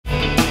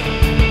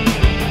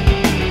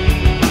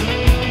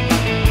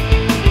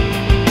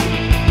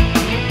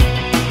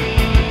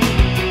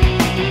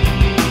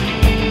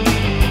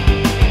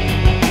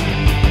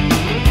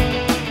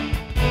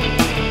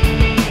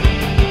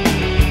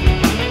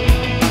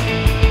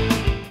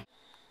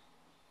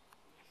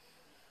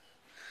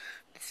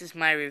this is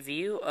my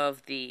review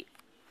of the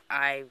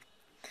iPod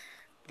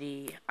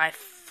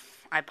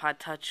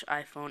Touch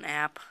iPhone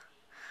app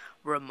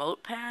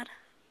Remote Pad.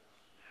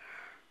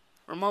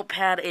 Remote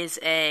Pad is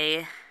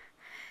a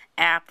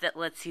app that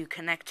lets you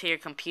connect to your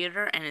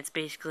computer, and it's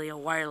basically a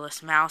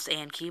wireless mouse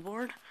and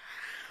keyboard.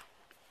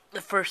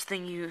 The first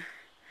thing you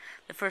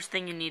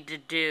need to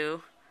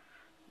do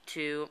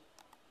to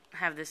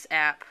have this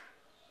app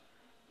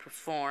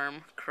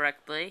perform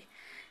correctly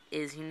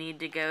is you need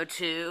to go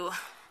to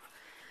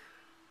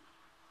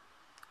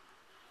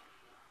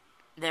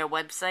their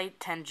website,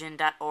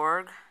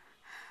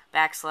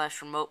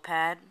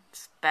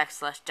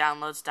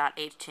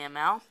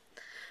 tengen.org/remotepad/downloads.html,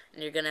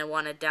 and you're going to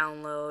want to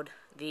download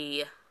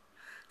the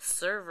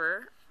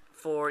server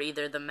for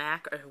either the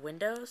Mac or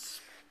Windows,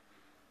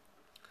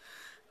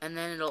 and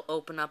then it'll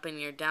open up in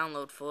your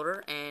download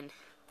folder, and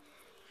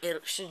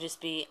it should just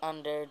be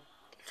under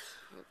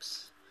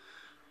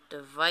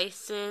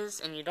devices,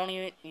 and you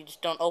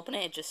just don't open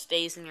it, it just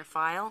stays in your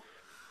file.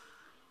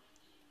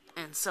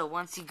 And so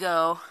once you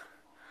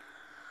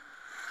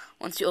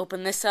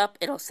open this up,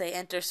 it'll say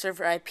enter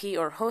server IP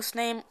or host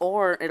name,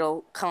 or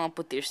it'll come up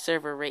with your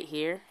server right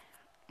here,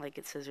 like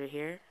it says right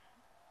here,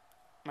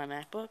 my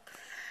MacBook.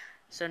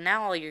 So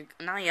now all you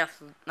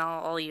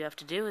have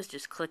to do is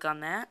just click on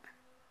that.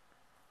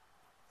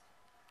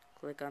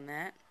 Click on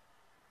that.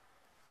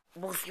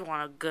 Well, if you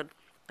want a good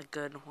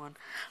one,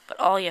 but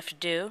all you have to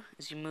do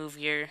is you move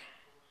your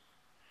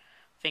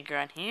finger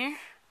on here,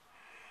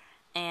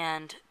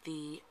 and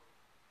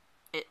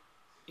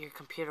your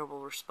computer will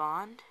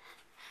respond.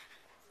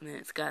 And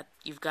then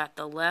you've got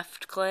the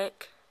left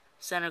click,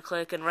 center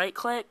click, and right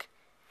click,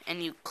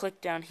 and you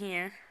click down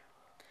here,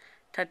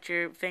 touch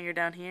your finger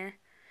down here,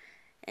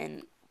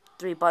 and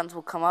 3 buttons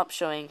will come up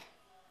showing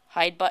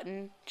hide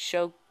button,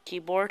 show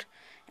keyboard,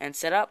 and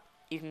setup.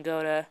 You can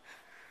go to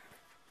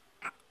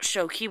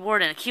show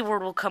keyboard, and a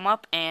keyboard will come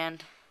up,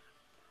 and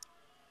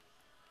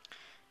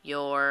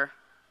your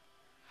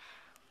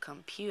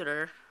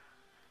computer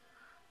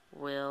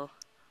will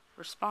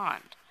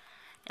respond.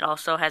 It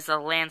also has a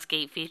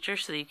landscape feature,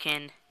 so you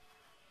can,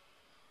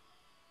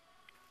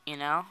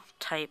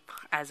 type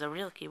as a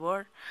real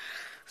keyboard.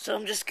 So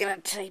I'm just gonna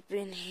type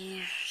in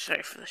here.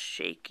 Sorry for the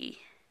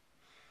shaky.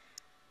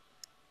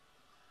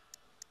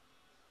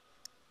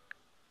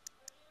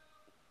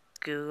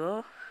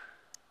 Google.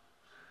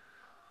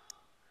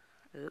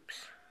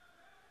 Oops.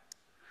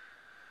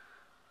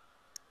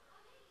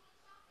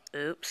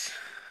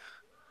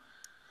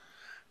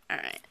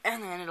 Alright,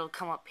 and then it'll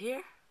come up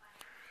here.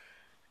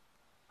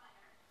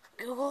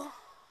 Google,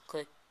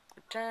 click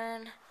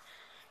return,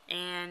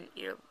 and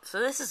so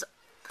this is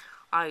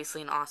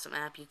obviously an awesome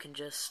app. You can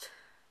just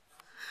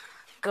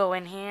go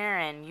in here,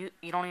 and you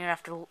don't even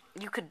have to.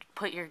 You could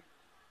put your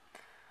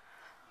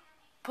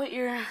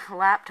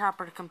laptop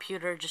or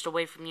computer just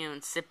away from you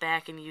and sit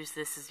back and use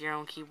this as your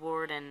own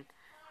keyboard and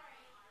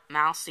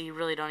mouse. So you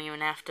really don't even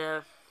have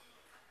to.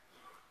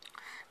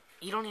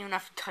 You don't even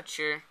have to touch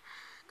your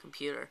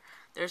computer.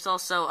 There's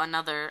also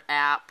another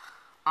app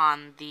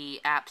on the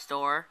App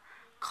Store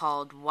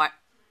called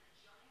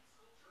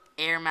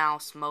Air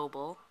Mouse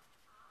Mobile,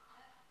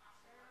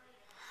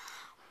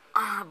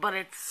 but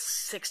it's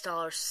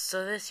 $6.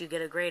 So you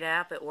get a great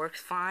app. It works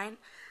fine.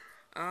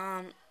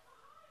 Yeah,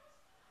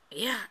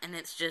 and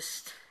it's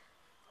just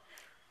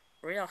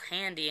real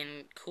handy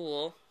and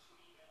cool.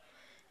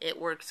 It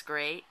works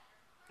great.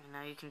 You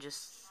can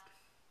it's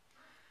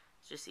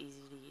just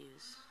easy to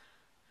use.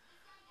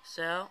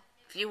 So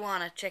if you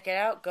want to check it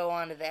out, go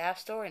onto the App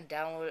Store and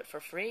download it for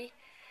free.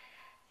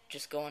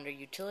 Just go under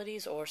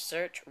Utilities or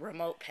search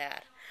Remote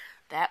Pad.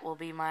 That will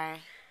be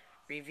my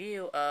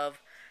review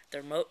of the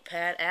Remote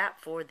Pad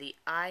app for the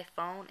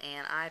iPhone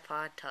and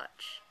iPod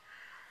Touch.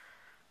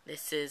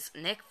 This is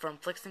Nick from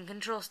Flicks and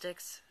Control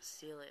Sticks.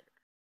 See you later.